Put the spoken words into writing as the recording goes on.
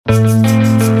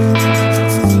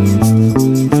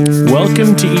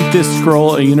Welcome to Eat This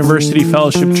Scroll, a University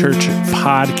Fellowship Church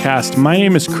podcast. My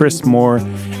name is Chris Moore,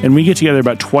 and we get together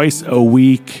about twice a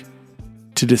week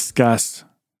to discuss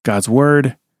God's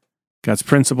Word, God's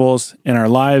principles in our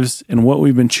lives, and what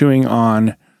we've been chewing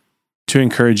on to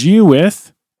encourage you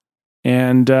with,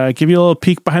 and give you a little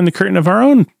peek behind the curtain of our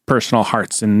own personal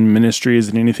hearts and ministries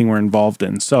and anything we're involved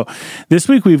in. So this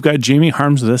week we've got Jamie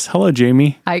Harms with us. Hello,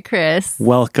 Jamie. Hi, Chris.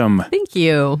 Welcome. Thank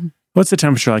you. What's the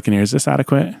temperature like in here? Is this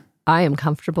adequate? I am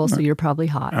comfortable, so you're probably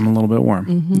hot. I'm a little bit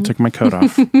warm. I took my coat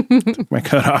off.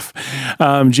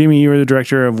 Jamie, you are the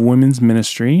director of women's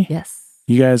ministry. Yes.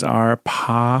 You guys are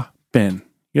poppin'.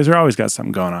 You guys are always got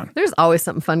something going on. There's always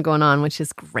something fun going on, which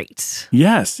is great.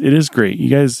 Yes, it is great.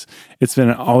 You guys, it's been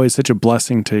always such a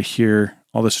blessing to hear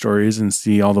all the stories and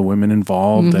see all the women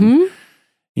involved and,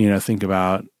 think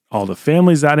about all the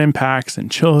families that impacts and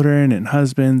children and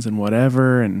husbands and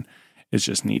whatever. And it's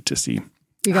just neat to see.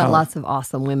 You got lots of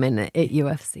awesome women at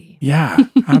UFC. Yeah,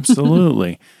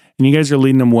 absolutely. And you guys are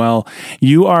leading them well.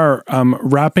 You are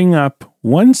wrapping up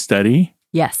one study.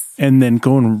 Yes. And then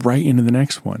going right into the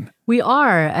next one. We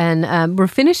are. And we're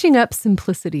finishing up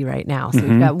simplicity right now. So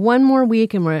we've got one more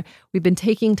week, and we've been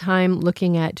taking time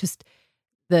looking at just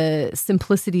the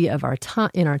simplicity of our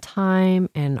in our time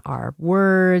and our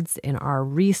words and our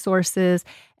resources.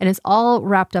 And it's all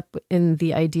wrapped up in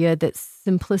the idea that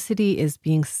simplicity is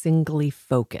being singly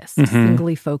focused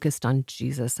on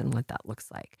Jesus and what that looks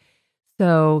like.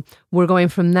 So we're going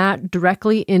from that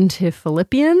directly into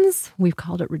Philippians. We've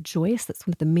called it Rejoice. That's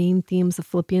one of the main themes of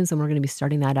Philippians, and we're going to be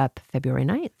starting that up February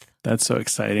 9th. That's so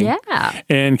exciting. Yeah.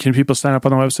 And can people sign up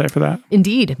on the website for that?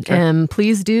 Indeed. Okay.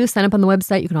 Please do sign up on the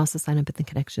website. You can also sign up at the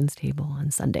Connections table on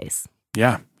Sundays.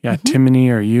 Yeah. Timony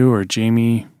or you or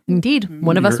Jamie. Indeed.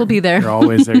 One of us will be there. You're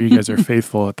always there. You guys are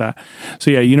faithful at that.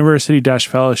 So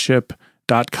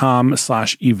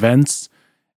university-fellowship.com/events.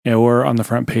 Or on the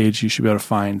front page, you should be able to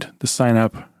find the sign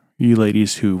up, you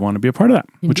ladies who want to be a part of that,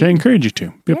 which I encourage you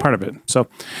to be a part of it. So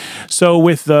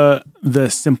with the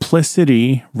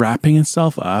simplicity wrapping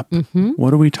itself up,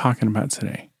 what are we talking about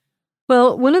today?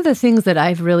 Well, one of the things that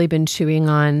I've really been chewing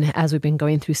on as we've been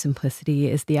going through simplicity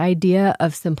is the idea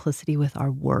of simplicity with our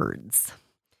words.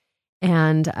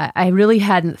 And I really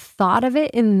hadn't thought of it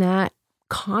in that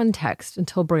context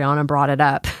until Brianna brought it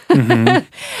up.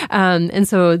 And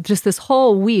so just this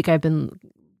whole week, I've been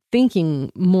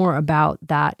thinking more about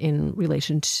that in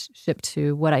relationship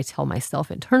to what I tell myself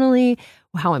internally,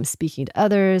 how I'm speaking to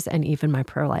others, and even my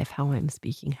prayer life, how I'm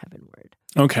speaking heavenward.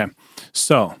 Okay.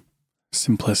 So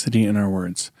simplicity in our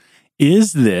words.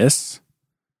 Is this,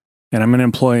 and I'm going to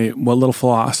employ what little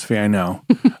philosophy I know,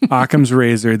 Occam's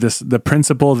razor, the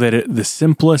principle that the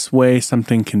simplest way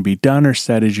something can be done or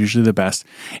said is usually the best.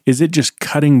 Is it just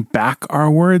cutting back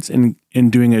our words and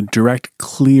doing a direct,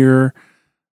 clear,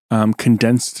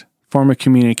 condensed form of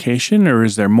communication? Or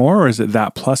is there more? Or is it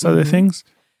that plus other things?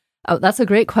 Oh, that's a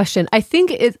great question. I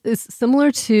think it's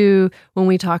similar to when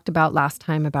we talked about last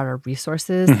time about our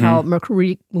resources, how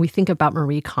we think about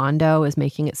Marie Kondo as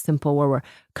making it simple, where we're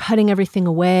cutting everything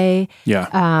away,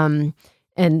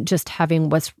 and just having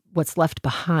what's left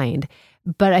behind.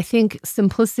 But I think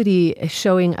simplicity is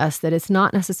showing us that it's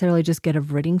not necessarily just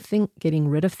getting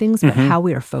rid of things, but how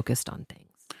we are focused on things.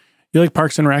 You like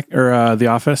Parks and Rec or The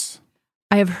Office?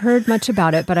 I have heard much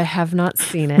about it, but I have not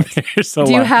seen it.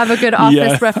 Do you have a good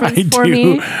Office reference for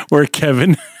me? Where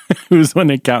Kevin, who's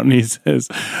an accountant, he says,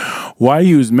 "Why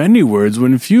use many words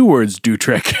when few words do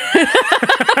trick?"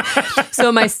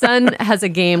 So my son has a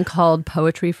game called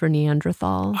Poetry for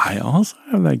Neanderthal. I also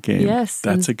have that game. Yes.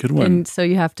 That's a good one. And so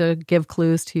you have to give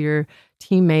clues to your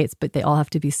teammates, but they all have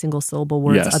to be single-syllable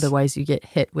words. Yes. Otherwise, you get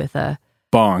hit with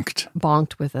bonked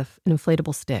with an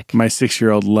inflatable stick. My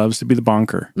 6-year-old loves to be the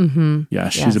bonker. Yeah,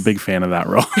 she's a big fan of that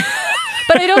role.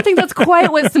 But I don't think that's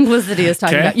quite what simplicity is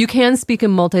talking about. You can speak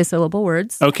in multi-syllable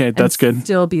words. Okay, that's good.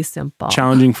 Still be simple.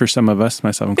 Challenging for some of us,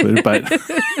 myself included, but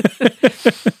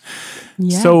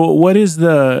Yeah. So what is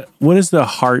the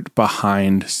heart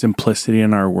behind simplicity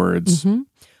in our words?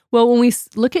 Well, when we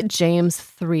look at James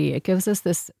 3, it gives us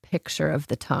this picture of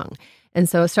the tongue. And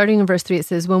so starting in verse 3, it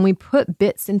says, "When we put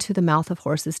bits into the mouth of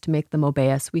horses to make them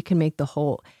obey us, we can make the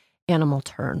whole animal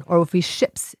turn. Or if we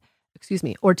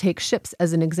take ships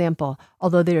as an example,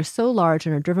 although they are so large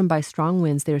and are driven by strong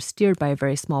winds, they are steered by a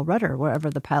very small rudder wherever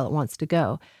the pilot wants to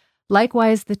go.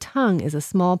 Likewise, the tongue is a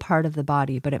small part of the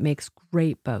body, but it makes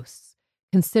great boasts.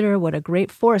 Consider what a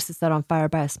great forest is set on fire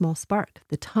by a small spark.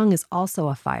 The tongue is also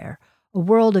a fire, a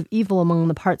world of evil among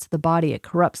the parts of the body. It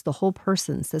corrupts the whole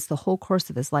person, sets the whole course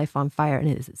of his life on fire, and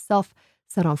it is itself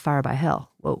set on fire by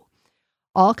hell." Whoa.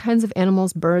 All kinds of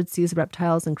animals, birds, seas,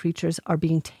 reptiles, and creatures are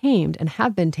being tamed and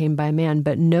have been tamed by man,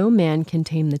 but no man can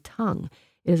tame the tongue.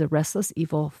 It is a restless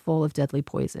evil full of deadly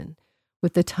poison.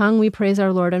 With the tongue we praise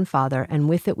our Lord and Father, and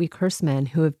with it we curse men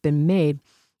who have been made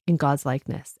in God's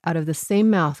likeness. Out of the same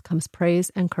mouth comes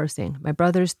praise and cursing. My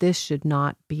brothers, this should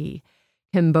not be.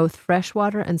 Can both fresh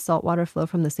water and salt water flow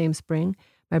from the same spring?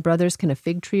 My brothers, can a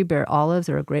fig tree bear olives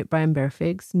or a grapevine bear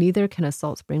figs? Neither can a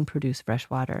salt spring produce fresh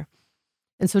water.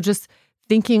 And so just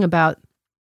thinking about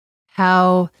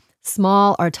how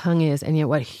small our tongue is, and yet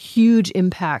what huge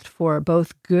impact for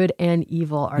both good and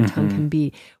evil our tongue can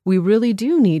be. We really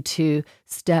do need to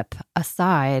step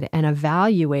aside and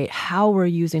evaluate how we're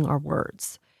using our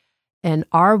words. And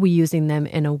are we using them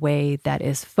in a way that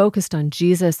is focused on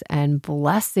Jesus and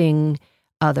blessing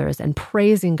others and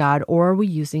praising God, or are we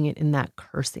using it in that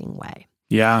cursing way?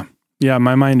 Yeah.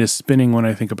 My mind is spinning when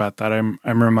I think about that. I'm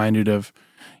reminded of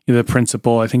the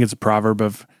principle, I think it's a proverb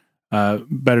of,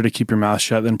 better to keep your mouth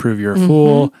shut than prove you're a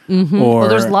fool. Or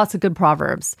there's lots of good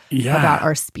proverbs about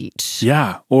our speech.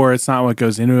 Yeah. Or it's not what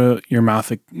goes into your mouth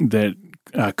that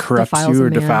corrupts you or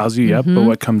defiles you, but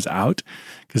what comes out,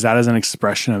 because that is an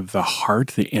expression of the heart,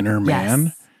 the inner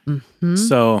man.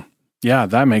 So yeah,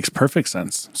 that makes perfect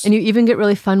sense. And you even get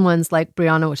really fun ones like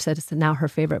Brianna, which said it's now her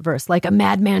favorite verse, like a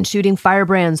madman shooting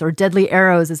firebrands or deadly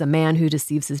arrows is a man who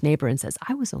deceives his neighbor and says,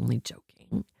 I was only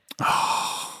joking.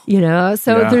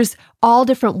 So there's all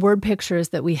different word pictures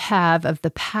that we have of the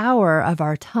power of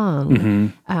our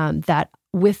tongue, that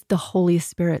with the Holy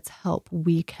Spirit's help,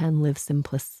 we can live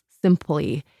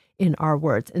simply in our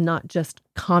words and not just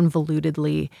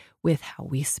convolutedly with how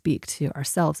we speak to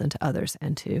ourselves and to others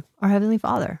and to our Heavenly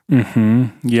Father.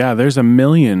 Yeah, there's a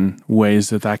million ways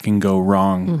that can go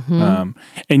wrong.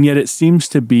 And yet it seems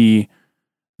to be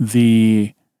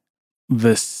the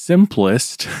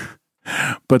simplest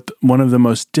but one of the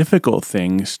most difficult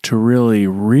things to really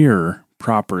rear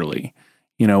properly,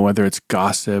 whether it's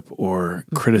gossip or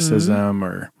criticism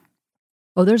or...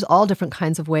 Oh, there's all different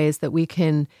kinds of ways that we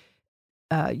can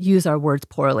use our words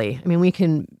poorly. I mean, we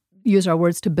can use our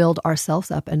words to build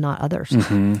ourselves up and not others.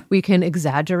 We can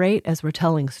exaggerate as we're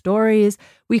telling stories.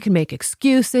 We can make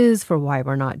excuses for why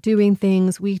we're not doing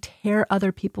things. We tear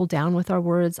other people down with our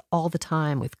words all the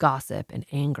time with gossip and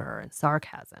anger and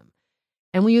sarcasm.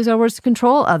 And we use our words to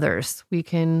control others. We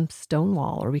can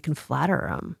stonewall or we can flatter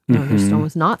them.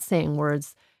 There's not saying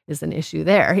words is an issue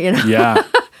there, Yeah.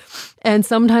 And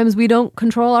sometimes we don't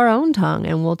control our own tongue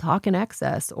and we'll talk in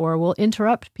excess or we'll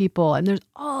interrupt people. And there's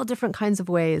all different kinds of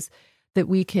ways that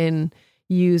we can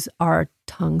use our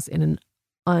tongues in an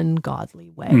ungodly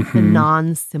way, a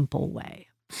non-simple way.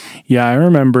 Yeah, I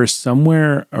remember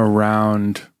somewhere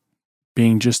around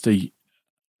being just a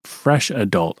fresh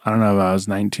adult. I don't know if I was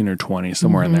 19 or 20,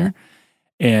 somewhere in there.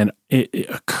 And it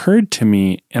occurred to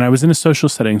me, and I was in a social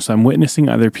setting, so I'm witnessing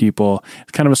other people.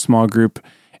 It's kind of a small group.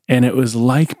 And it was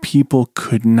like people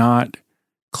could not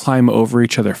climb over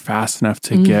each other fast enough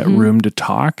to get room to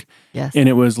talk. Yes. And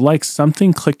it was like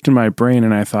something clicked in my brain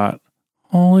and I thought,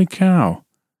 holy cow,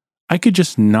 I could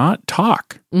just not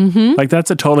talk. Like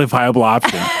that's a totally viable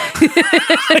option.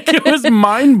 Like it was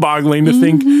mind-boggling to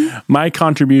think my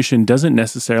contribution doesn't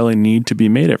necessarily need to be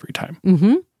made every time.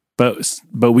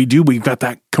 But we've got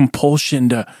that compulsion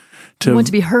to we want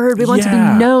to be heard. We want to be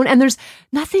known. And there's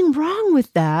nothing wrong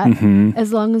with that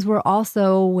as long as we're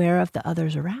also aware of the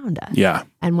others around us. Yeah.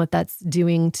 And what that's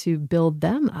doing to build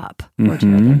them up or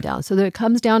tear them down. So that it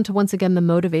comes down to, once again, the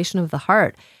motivation of the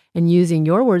heart. And using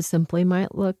your words simply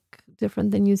might look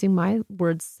different than using my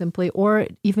words simply, or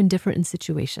even different in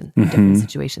different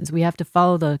situations. We have to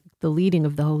follow the leading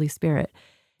of the Holy Spirit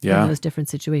in those different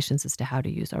situations as to how to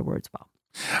use our words well.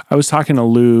 I was talking to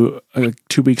Lou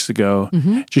 2 weeks ago,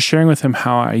 just sharing with him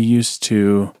how I used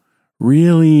to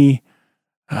really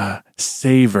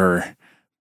savor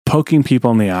poking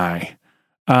people in the eye.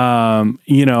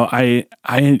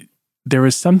 There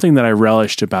was something that I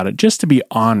relished about it, just to be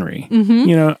ornery.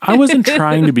 I wasn't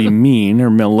trying to be mean or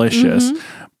malicious,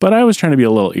 but I was trying to be a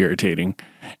little irritating.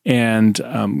 And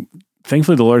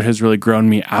thankfully, the Lord has really grown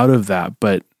me out of that.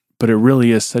 But it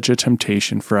really is such a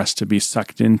temptation for us to be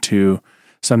sucked into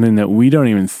something that we don't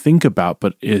even think about,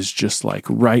 but is just like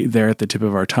right there at the tip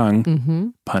of our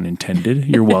tongue, pun intended.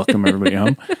 You're welcome, everybody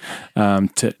home,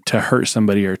 to hurt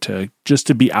somebody or to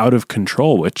be out of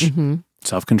control, which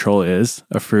self-control is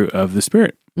a fruit of the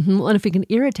Spirit. Well, and if we can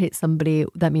irritate somebody,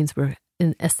 that means we're,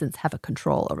 in essence, have a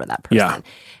control over that person. Yeah.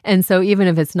 And so even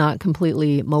if it's not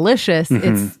completely malicious,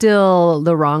 it's still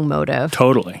the wrong motive.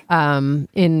 Totally.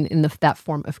 In that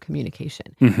form of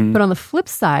communication. But on the flip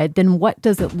side, then what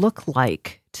does it look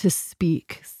like to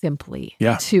speak simply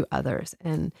to others?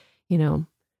 And,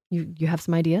 You have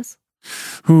some ideas?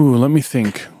 Ooh, let me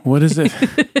think. What is it?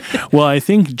 Well, I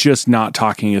think just not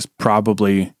talking is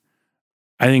probably,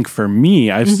 I think for me,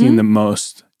 I've seen the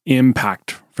most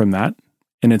impact from that.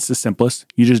 And it's the simplest.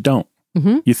 You just don't.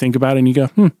 You think about it and you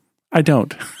go, I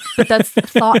don't. But that's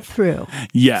thought through.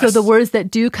 Yes. So the words that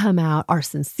do come out are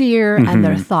sincere and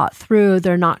they're thought through.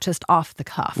 They're not just off the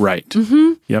cuff. Right.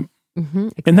 Yep.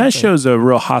 Exactly. And that shows a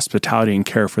real hospitality and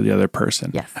care for the other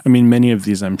person. Yes. I mean, many of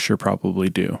these I'm sure probably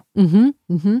do.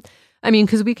 I mean,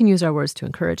 because we can use our words to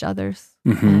encourage others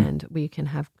and we can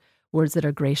have words that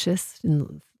are gracious.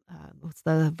 And what's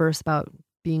the verse about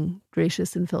being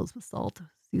gracious and filled with salt,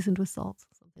 seasoned with salt,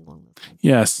 something along those lines?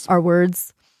 Yes. Our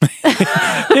words.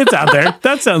 It's out there.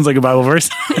 That sounds like a Bible verse.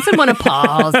 It's in one of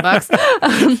Paul's books.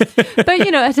 But,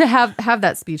 to have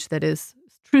that speech that is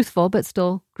truthful, but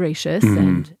still gracious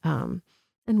and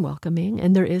welcoming.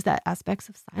 And there is that aspects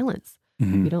of silence.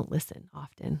 We don't listen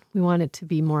often. We want it to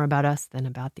be more about us than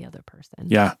about the other person.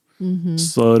 Yeah.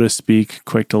 Slow to speak,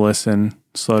 quick to listen,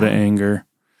 slow to anger.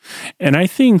 And I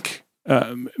think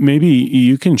maybe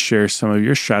you can share some of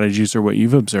your strategies or what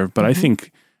you've observed, but I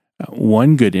think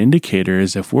one good indicator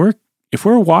is if we're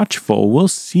watchful, we'll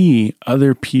see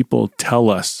other people tell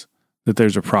us that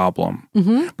there's a problem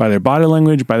by their body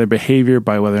language, by their behavior,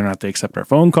 by whether or not they accept our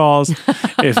phone calls.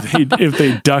 if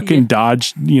they duck and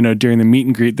dodge, during the meet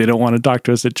and greet, they don't want to talk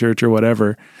to us at church or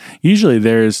whatever. Usually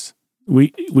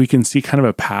we can see kind of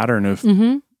a pattern of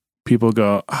people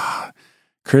go,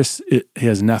 Chris, he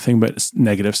has nothing but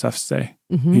negative stuff to say.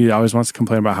 He always wants to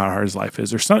complain about how hard his life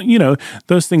is or something,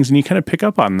 those things. And you kind of pick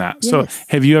up on that. Yes. So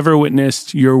have you ever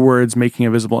witnessed your words making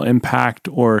a visible impact,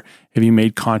 or have you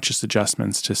made conscious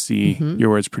adjustments to see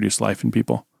your words produce life in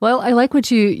people? Well, I like what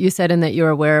you said in that you're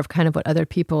aware of kind of what other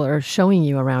people are showing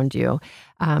you around you.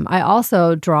 I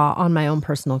also draw on my own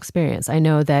personal experience. I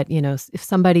know that, if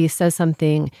somebody says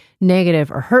something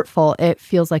negative or hurtful, it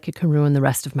feels like it can ruin the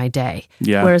rest of my day.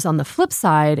 Yeah. Whereas on the flip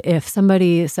side, if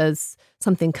somebody says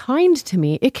something kind to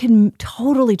me, it can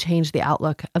totally change the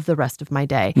outlook of the rest of my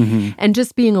day. And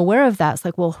just being aware of that, it's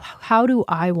like, well, how do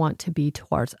I want to be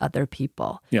towards other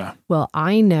people? Yeah. Well,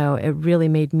 I know it really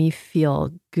made me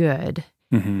feel good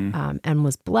and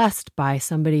was blessed by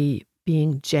somebody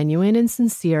being genuine and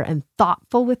sincere and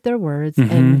thoughtful with their words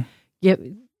and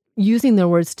using their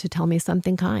words to tell me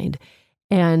something kind.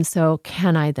 And so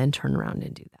can I then turn around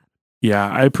and do that? Yeah,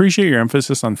 I appreciate your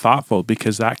emphasis on thoughtful,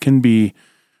 because that can be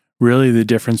really the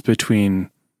difference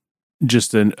between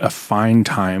just a fine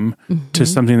time to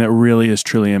something that really is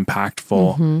truly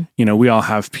impactful. We all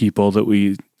have people that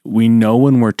we know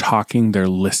when we're talking, they're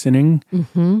listening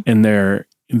and they're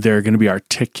going to be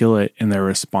articulate in their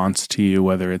response to you,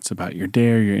 whether it's about your day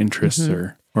or your interests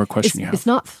or a question you have. It's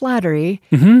not flattery,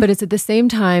 but it's at the same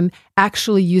time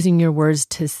actually using your words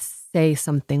to say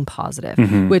something positive,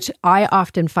 which I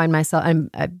often find myself,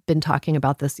 I've been talking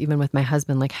about this even with my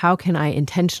husband, like how can I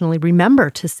intentionally remember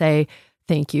to say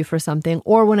thank you for something,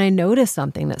 or when I notice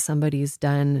something that somebody's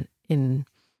done, even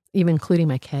including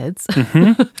my kids,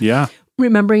 yeah,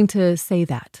 remembering to say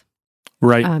that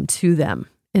to them,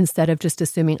 instead of just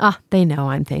assuming, they know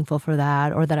I'm thankful for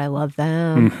that, or that I love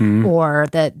them, or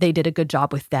that they did a good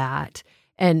job with that.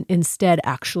 And instead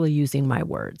actually using my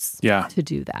words to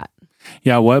do that.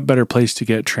 Yeah, what better place to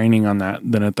get training on that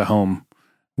than at the home,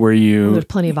 where there's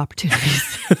plenty of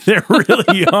opportunities. There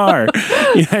really are.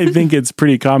 I think it's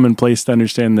pretty commonplace to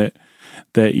understand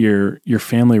that your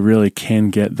family really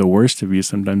can get the worst of you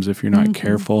sometimes if you're not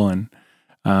careful, and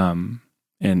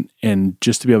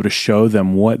just to be able to show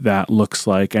them what that looks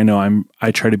like. I know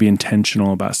I try to be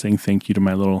intentional about saying thank you to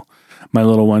my little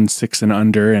ones, 6 and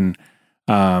under, and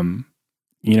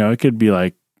it could be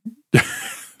like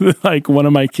like one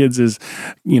of my kids is,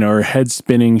 her head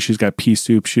spinning. She's got pea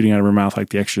soup shooting out of her mouth like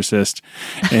The Exorcist,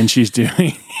 and she's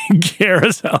doing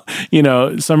carousel,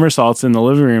 somersaults in the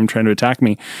living room trying to attack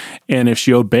me. And if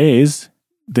she obeys,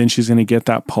 then she's going to get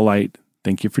that polite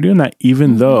thank you for doing that,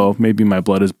 even though maybe my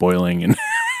blood is boiling. And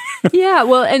yeah,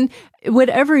 well, and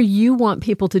whatever you want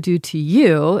people to do to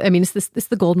you, I mean, it's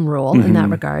the golden rule in that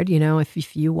regard.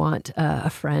 If you want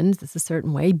a friend, that's a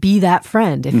certain way, be that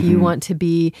friend. If you want to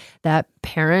be that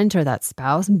parent or that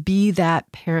spouse, be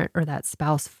that parent or that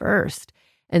spouse first.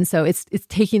 And so it's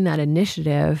taking that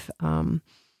initiative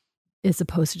as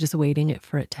opposed to just waiting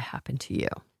for it to happen to you.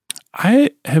 I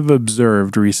have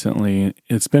observed recently,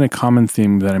 it's been a common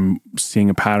theme that I'm seeing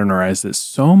a pattern arise, that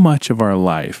so much of our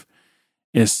life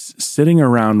is sitting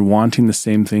around wanting the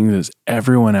same thing as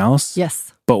everyone else.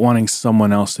 Yes. But wanting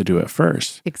someone else to do it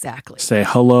first. Exactly. Say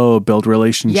hello, build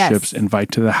relationships,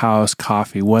 invite to the house,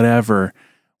 coffee, whatever.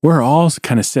 We're all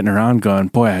kind of sitting around going,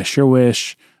 boy, I sure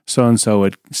wish so-and-so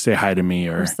would say hi to me,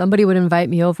 Or somebody would invite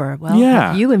me over. Well,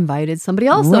 have you invited somebody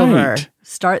else over?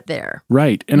 Start there.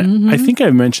 Right. And I think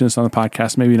I've mentioned this on the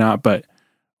podcast, maybe not, but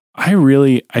I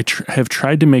have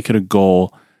tried to make it a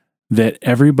goal that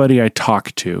everybody I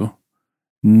talk to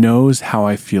knows how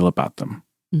I feel about them.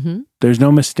 Mm-hmm. There's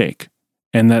no mistake,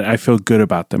 and that I feel good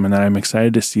about them, and that I'm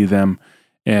excited to see them.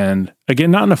 And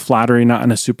again, not in a flattery, not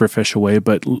in a superficial way,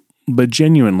 but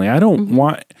genuinely, I've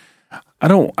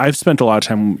spent a lot of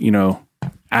time,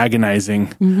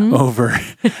 agonizing over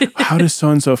how does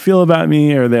so-and-so feel about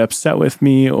me? Are they upset with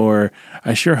me? Or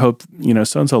I sure hope,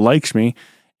 so-and-so likes me.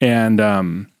 And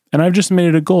I've just made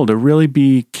it a goal to really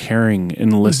be caring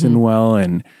and listen well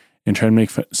and try to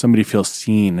make somebody feel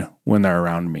seen when they're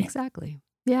around me. Exactly.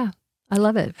 Yeah. I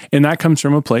love it. And that comes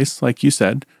from a place, like you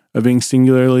said, of being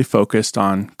singularly focused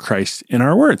on Christ in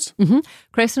our words. Mm-hmm.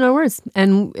 Christ in our words.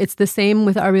 And it's the same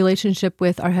with our relationship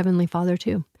with our Heavenly Father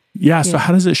too. Yeah. So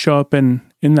how does it show up in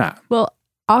that? Well,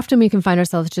 often we can find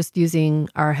ourselves just using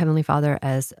our Heavenly Father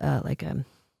as I'm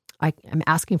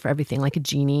asking for everything, like a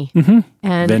genie.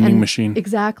 And vending machine.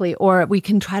 Exactly. Or we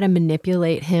can try to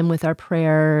manipulate him with our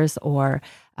prayers, or,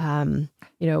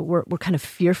 we're kind of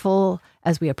fearful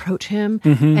as we approach him.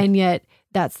 And yet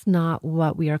that's not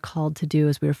what we are called to do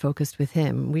as we are focused with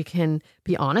him. We can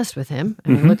be honest with him. I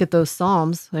mean, look at those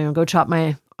Psalms, go chop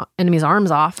my enemy's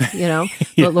arms off,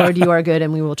 but Lord, you are good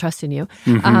and we will trust in you.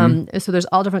 So there's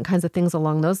all different kinds of things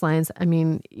along those lines. I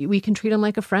mean, we can treat him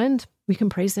like a friend. We can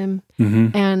praise him.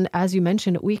 And as you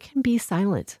mentioned, we can be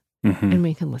silent and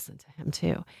we can listen to him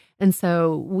too. And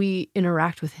so we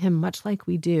interact with him much like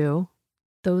we do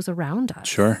those around us.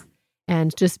 Sure.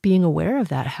 And just being aware of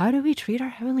that. How do we treat our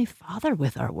Heavenly Father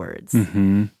with our words?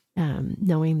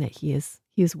 Knowing that He is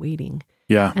waiting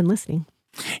and listening.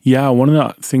 Yeah, one of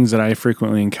the things that I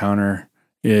frequently encounter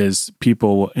is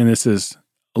people, and this is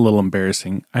a little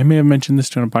embarrassing. I may have mentioned this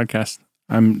to on a podcast.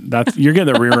 You're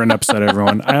getting the rerun episode,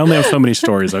 everyone. I only have so many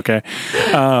stories, okay?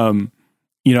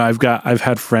 I've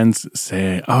had friends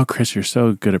say, "Oh, Chris, you're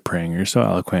so good at praying. You're so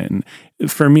eloquent."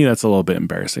 And for me, that's a little bit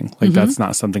embarrassing. Like that's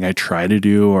not something I try to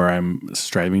do or I'm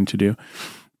striving to do.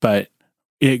 But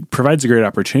it provides a great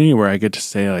opportunity where I get to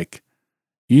say, like,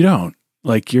 you don't,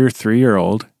 like, you're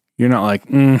 3-year-old. You're not like,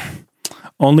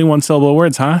 only one syllable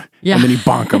words, huh? Yeah. And then you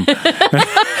bonk them.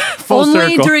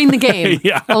 Only during the game.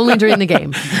 Yeah. Only during the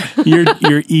game.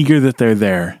 You're eager that they're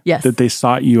there. Yes. That they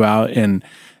sought you out. And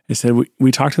I said,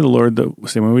 we talk to the Lord the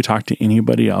same way we talk to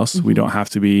anybody else. We don't have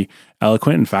to be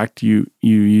eloquent. In fact, you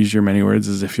use your many words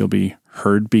as if you'll be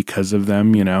heard because of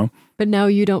them, But now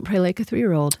you don't pray like a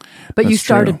 3-year-old, but you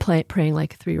started praying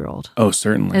like a 3-year-old. Oh,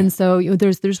 certainly. And so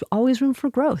there's always room for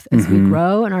growth as we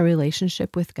grow in our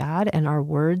relationship with God, and our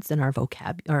words and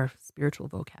our spiritual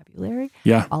vocabulary.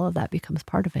 Yeah. All of that becomes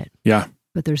part of it. Yeah.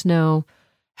 But there's no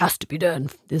has to be done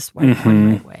this way,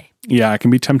 one right way. Yeah. It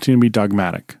can be tempting to be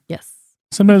dogmatic. Yes.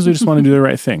 Sometimes we just want to do the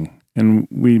right thing, and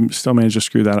we still manage to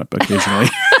screw that up occasionally.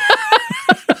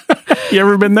 You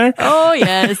ever been there? Oh,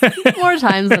 yes. More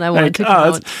times than I want to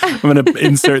count. I'm going to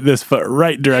insert this foot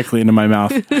right directly into my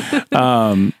mouth.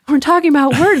 We're talking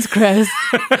about words, Chris.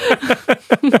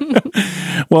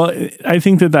 Well, I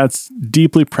think that's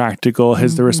deeply practical.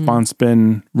 Has the response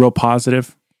been real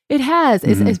positive? It has.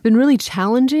 It's been really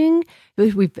challenging.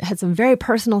 We've had some very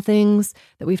personal things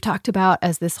that we've talked about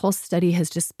as this whole study has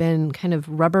just been kind of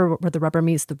rubber where the rubber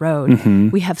meets the road.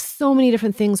 We have so many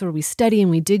different things where we study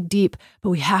and we dig deep, but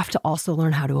we have to also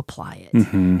learn how to apply it.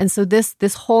 And so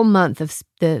this whole month of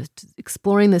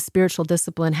exploring the spiritual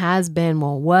discipline has been,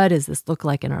 well, what does this look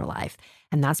like in our life?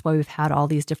 And that's why we've had all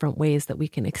these different ways that we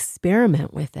can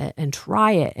experiment with it and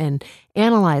try it and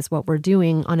analyze what we're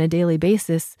doing on a daily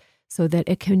basis, so that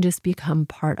it can just become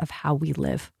part of how we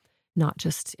live, not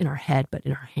just in our head, but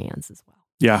in our hands as well.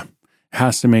 Yeah.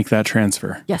 Has to make that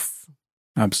transfer. Yes.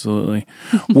 Absolutely.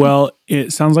 Well,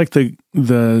 it sounds like the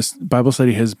Bible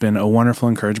study has been a wonderful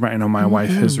encouragement. I know my wife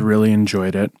has really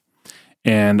enjoyed it.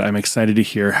 And I'm excited to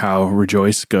hear how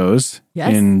Rejoice goes.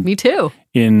 Yes, me too.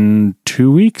 In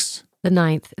 2 weeks? The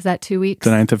 9th. Is that 2 weeks?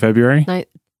 The 9th of February?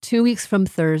 2 weeks from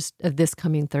this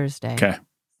coming Thursday. Okay.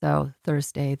 So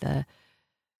Thursday, the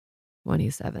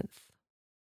 27th.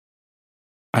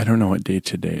 I don't know what day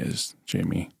today is,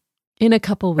 Jamie. In a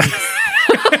couple weeks.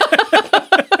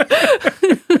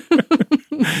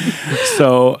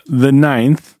 So the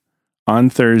 9th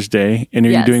on Thursday, and are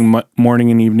you doing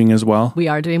morning and evening as well? We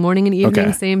are doing morning and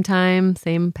evening, same time,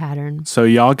 same pattern. So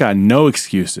y'all got no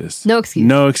excuses. No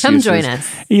excuses. Come join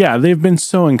us. Yeah, they've been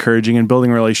so encouraging in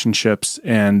building relationships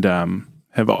and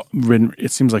have been,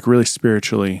 it seems like, really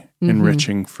spiritually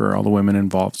enriching for all the women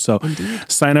involved. So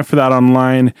sign up for that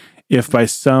online. If by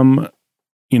some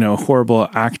horrible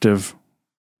act of,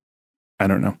 I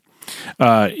don't know.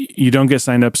 You don't get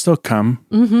signed up, still come,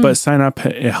 but sign up.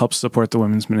 It helps support the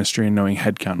women's ministry and knowing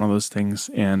headcount and all those things.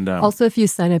 And also, if you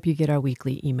sign up, you get our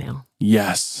weekly email.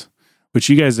 Yes, which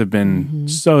you guys have been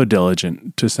so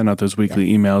diligent to send out those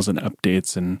weekly emails and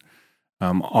updates, and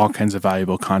all kinds of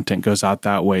valuable content goes out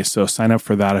that way. So sign up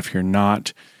for that if you're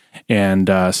not. And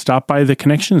stop by the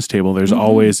connections table. There's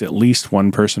always at least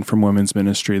one person from women's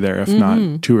ministry there, if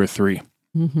not 2 or 3.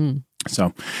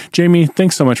 So, Jamie,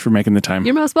 thanks so much for making the time.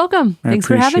 You're most welcome. Thanks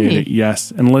for having me.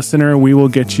 Yes. And listener, we will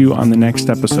get you on the next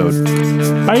episode.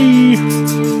 Bye.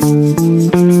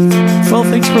 Well,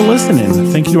 thanks for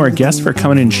listening. Thank you to our guests for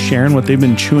coming and sharing what they've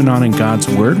been chewing on in God's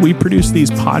Word. We produce these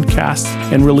podcasts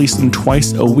and release them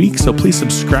twice a week, so please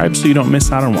subscribe so you don't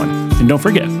miss out on one. And don't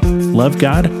forget, love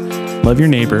God, love your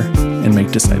neighbor, and make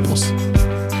disciples.